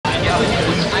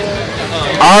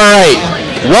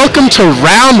Welcome to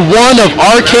round 1 of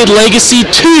Arcade Legacy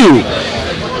 2.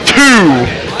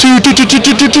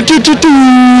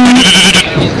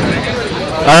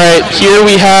 Alright, here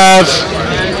we have...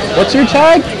 What's your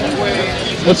tag?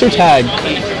 What's your tag?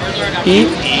 Pete?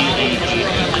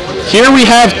 Here we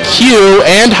have Q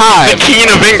and Hive. The Qeeen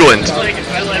of England.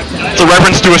 It's a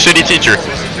reference to a shitty teacher.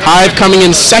 Hive coming in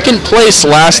 2nd place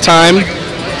last time.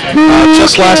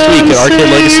 Just last week at Arcade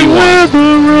Legacy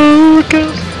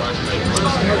 1.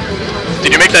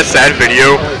 Did you make that sad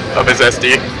video of his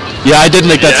SD? Yeah, I did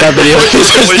make that sad video of his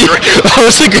SD. That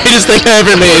was the greatest thing I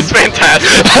ever made. It's fantastic.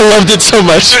 I loved it so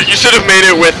much. You should have made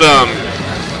it with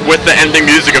the ending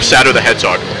music of Shadow the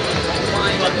Hedgehog.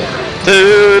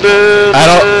 I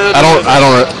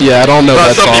don't know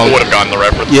that some song. People would have gotten the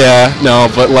reference. Yeah, no,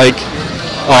 but like...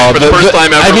 For the first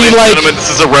time ever, ladies and gentlemen, this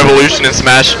is a revolution in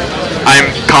Smash. I'm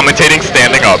commentating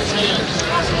standing up.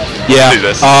 Yeah. Let's do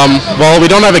this. Well, we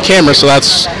don't have a camera, so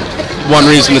that's one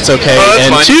reason it's okay. And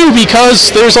fine. 2,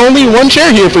 because there's only 1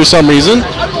 chair here for some reason.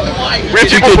 If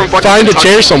you could find a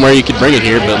chair somewhere, you could bring it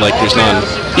here, but like there's none.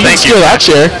 You can steal that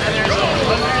chair.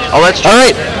 Oh, that's true.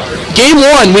 Alright, game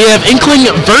 1, we have Inkling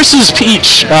versus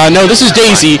Peach. No, this is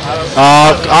Daisy.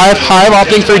 I have Hive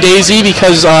opting for Daisy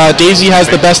because Daisy has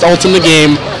the best ult in the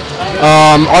game,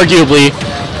 arguably.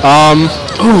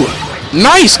 Ooh,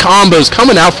 nice combos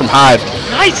coming out from Hive.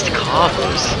 Nice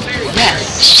combos.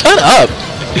 Yes. Shut up.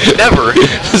 Never.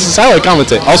 This is how I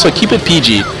commentate. Also, keep it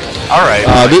PG. Alright.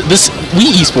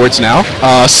 We esports now,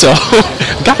 so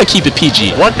gotta keep it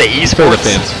PG. What, the esports? For the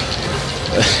fans.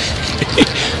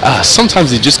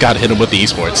 Sometimes you just gotta hit them with the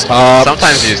esports.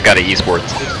 Sometimes you just gotta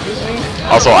esports.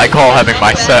 Also, I call having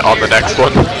my set on the next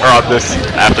one, or on this,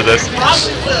 after this.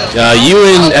 You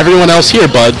and everyone else here,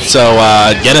 bud, so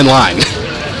get in line.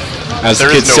 As the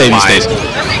kids say these days.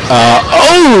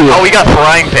 Oh, we got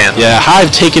frying pan. Yeah,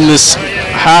 Hive taking this...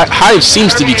 Hive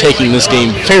seems to be taking this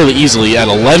game fairly easily at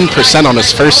 11% on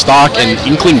his first stock, and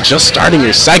Inkling just starting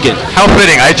her 2nd. How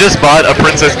fitting. I just bought a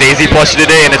Princess Daisy plushie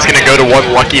today, and it's going to go to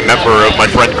one lucky member of my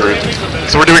friend group.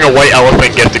 So we're doing a white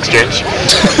elephant gift exchange.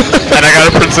 And I got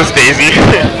a Princess Daisy.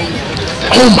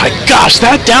 Oh my gosh,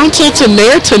 that down tilt to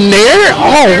nair to nair?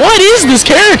 Oh, what is this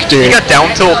character? He got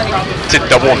down tilt to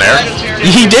double nair?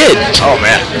 He did. Oh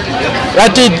man.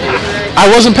 That did... I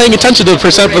wasn't paying attention to the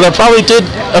percent, but that probably did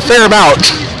a fair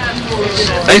amount.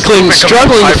 Inkling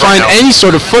struggling to find any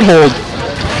sort of foothold.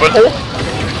 Foothold?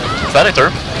 Is that a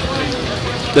term?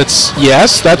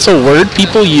 Yes, that's a word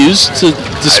people use to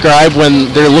describe when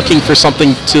they're looking for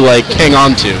something to like hang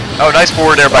on to. Oh, nice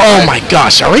forward air by Oh my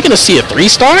gosh, are we gonna see a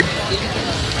 3-stock?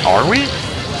 Are we?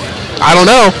 I don't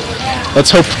know.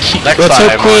 Let's hope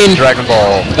Qeeen. Dragon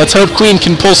Ball. Let's hope Qeeen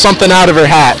can pull something out of her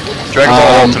hat. Dragon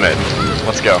Ball Ultimate.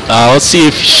 Let's go. Let's see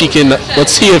if she can.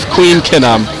 Let's see if Qeeen can.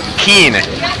 Qeeen,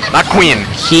 not Queen.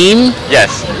 Qeeen?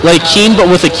 Yes. Like Qeeen, but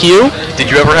with a Q? Did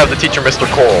you ever have the teacher, Mr.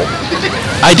 Cole?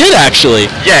 I did actually.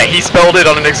 Yeah, he spelled it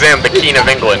on an exam, the Qeeen of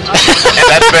England, and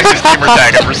that's been his gamer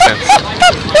tag ever since.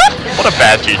 What a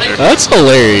bad teacher. That's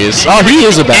hilarious. Oh, he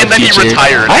is a bad teacher. And then he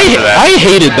retired after that. I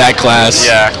hated that class.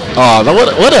 Yeah. Oh,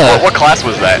 what class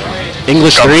was that?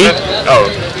 English 3? Oh,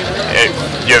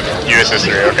 you have U.S.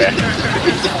 history. Okay.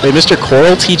 Wait, Mr.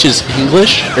 Coral teaches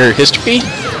English or history?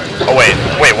 Oh wait,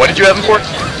 what did you have him for?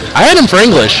 I had him for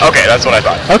English. Okay, that's what I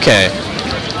thought. Okay.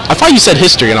 I thought you said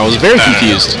history, and I was very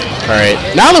confused. All right,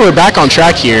 now that we're back on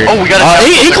track here, we got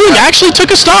Inkling actually took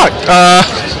a stock.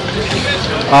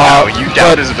 Wow, you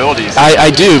doubt his abilities. I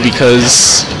do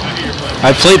because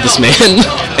I've played this man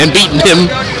and beaten him,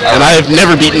 and I have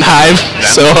never beaten Hive.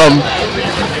 So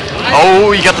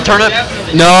Oh, you got the turnip?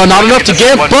 No, not enough to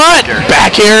get, but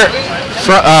back air.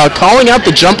 Calling out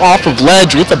the jump off of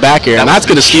ledge with the back air, and that's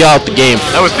going to steal out the game.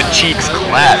 That was the cheeks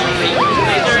clap.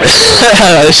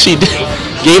 She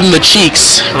gave him the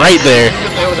cheeks right there.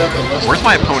 Where's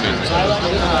my opponent?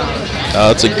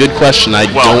 That's a good question.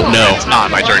 I don't know. It's not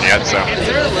my turn yet, so.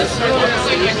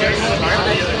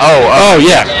 Oh,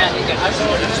 yeah.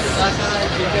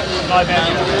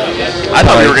 I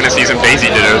thought we were going to see some Daisy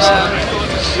Dittos.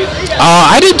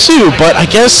 I did too, but I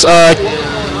guess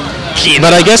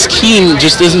Qeeen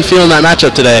just isn't feeling that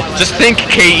matchup today. Just think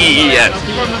K-E-E-N.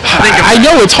 I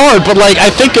know it's hard, but like I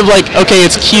think of like, okay,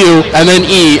 it's Q and then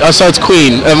E, so it's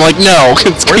Qeeen. I'm like, no,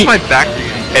 it's Where's Qeeen. my back?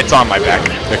 It's on my back.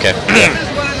 Okay.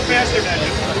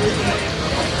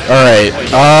 All right.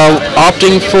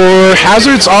 Opting for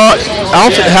Hazard's off.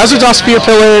 Hazard's off Spear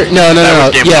Pillar. No.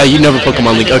 Yeah, you never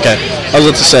Pokemon League. Okay. I was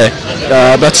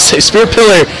about to say Spear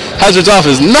Pillar. Hazard's off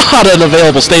is not an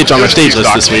available stage on our stage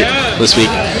list this week.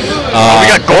 We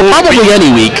got gold. Probably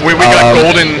any week. We got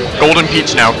golden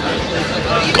Peach now.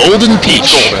 Golden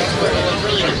Peach.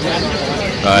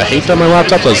 I hate that my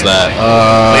laptop does that.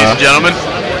 Ladies and gentlemen,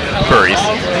 furries.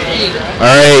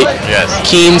 Alright. Yes.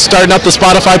 Qeeen starting up the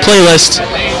Spotify playlist.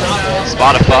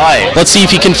 Spotify. Let's see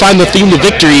if he can find the theme to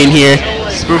victory in here.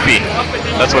 Spoofy.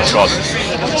 That's what it's called.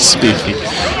 Spoofy.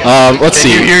 Let's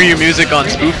see. Can you hear your music on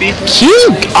Spoofy?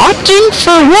 Qeeen opting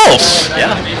for Wolf.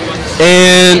 Yeah.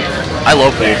 And I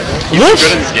love Wolf. Wolf,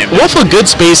 good in this game. Wolf a good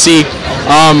spacey.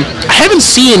 I haven't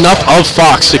seen enough of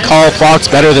Fox to call Fox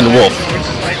better than Wolf.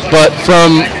 But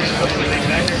from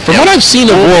what I've seen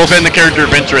of Wolf, been the character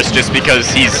of interest just because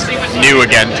he's new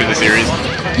again to the series.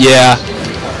 Yeah,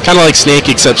 kind of like Snake,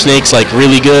 except Snake's like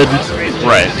really good.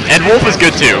 Right, and Wolf is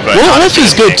good too. But Wolf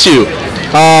is good too.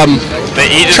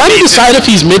 Trying to decide if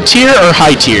he's mid tier or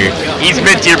high tier. He's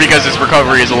mid tier because his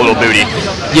recovery is a little booty.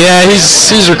 Yeah,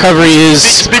 his recovery is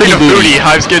Speaking of booty,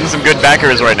 Hive's getting some good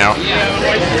backers right now.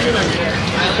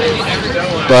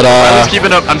 But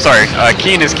keeping up. I'm sorry.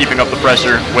 Qeeen is keeping up the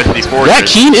pressure with these forwards. Yeah,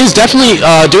 Qeeen is definitely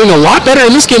doing a lot better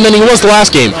in this game than he was the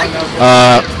last game.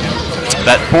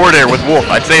 That forward air with Wolf,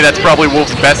 I'd say that's probably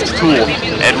Wolf's best tool,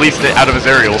 at least out of his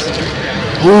aerials.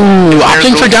 Ooh,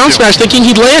 opting for down smash, thinking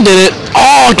he'd landed it.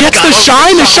 Oh, gets the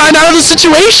shine out of the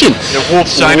situation. Yeah,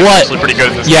 Wolf's shine is actually pretty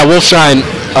good in this game. Wolf shine,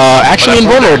 actually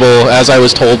invulnerable, as I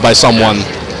was told by someone.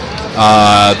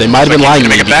 They might have been lying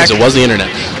to me because it was the internet.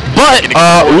 But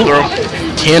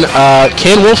can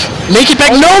Wolf make it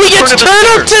back? No, he gets turned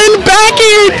up 10 back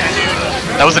in.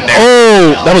 That was a nair.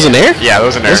 Oh, that was a nair? Yeah, that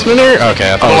was a nair. Was it a nair?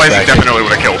 Okay, I thought otherwise it was he definitely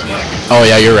would have killed. Oh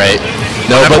yeah, you're right.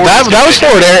 No, but that was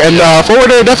forward air, and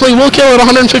forward air definitely will kill at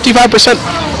 155%.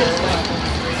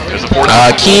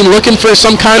 Qeeen looking for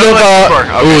some kind of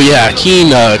oh yeah, Qeeen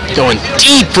going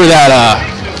deep for that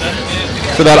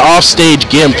offstage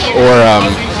gimp or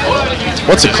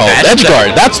what's it called? Edge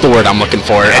guard. That's the word I'm looking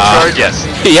for. Edge guard, yes.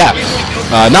 Yeah,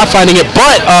 not finding it,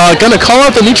 but gonna call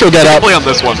out the neutral get up. Play on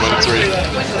this one when it's ready.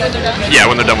 Yeah,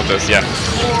 when they're done with this, yeah.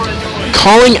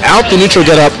 Calling out the neutral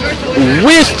get up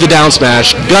with the down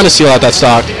smash, gonna seal out that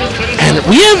stock, and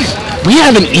we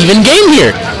have an even game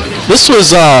here. This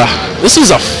is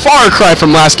a far cry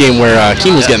from last game where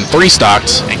Qeeen was getting 3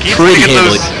 stocks pretty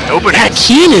handily. Yeah,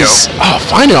 Qeeen is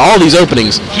finding all these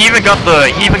openings. He even got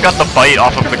the bite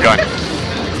off of the gun.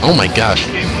 Oh my gosh.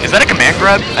 Is that a command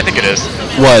grab? I think it is.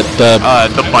 What, the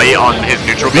bite on his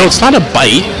neutral game? No, it's not a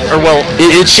bite. Or well,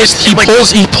 it's just he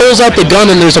pulls out the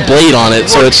gun and there's a blade on it,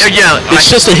 so it's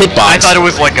just a hitbox. I thought it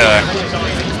was like a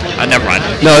never mind.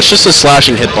 No, it's just a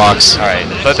slashing hitbox. Alright,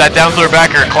 but that down throw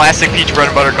backer, classic peach bread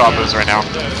and butter combos right now.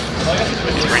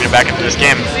 He's bringing it back into this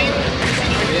game.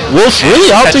 Wolf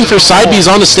really opting for side Bs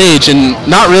on the stage and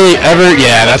not really ever.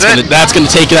 Yeah, that's gonna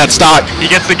take that stock. He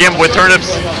gets the game with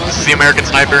turnips. This is the American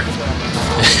Sniper.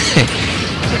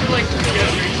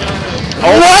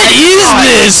 What is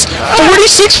this?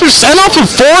 46% off of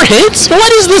 4 hits? What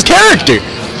is this character?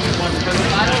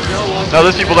 No,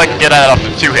 there's people that can get at it off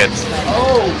of 2 hits.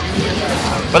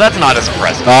 But that's not as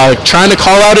impressive. Trying to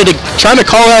call out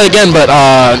again, but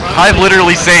Hive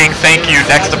literally saying thank you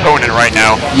next opponent right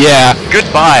now. Yeah.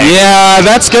 Goodbye. Yeah,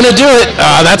 that's gonna do it.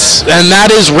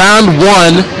 That is round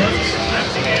 1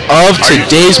 of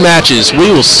today's matches.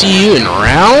 We will see you in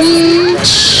round.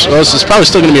 Well, this is probably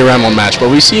still gonna be a round 1 match, but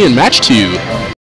we see you in match 2.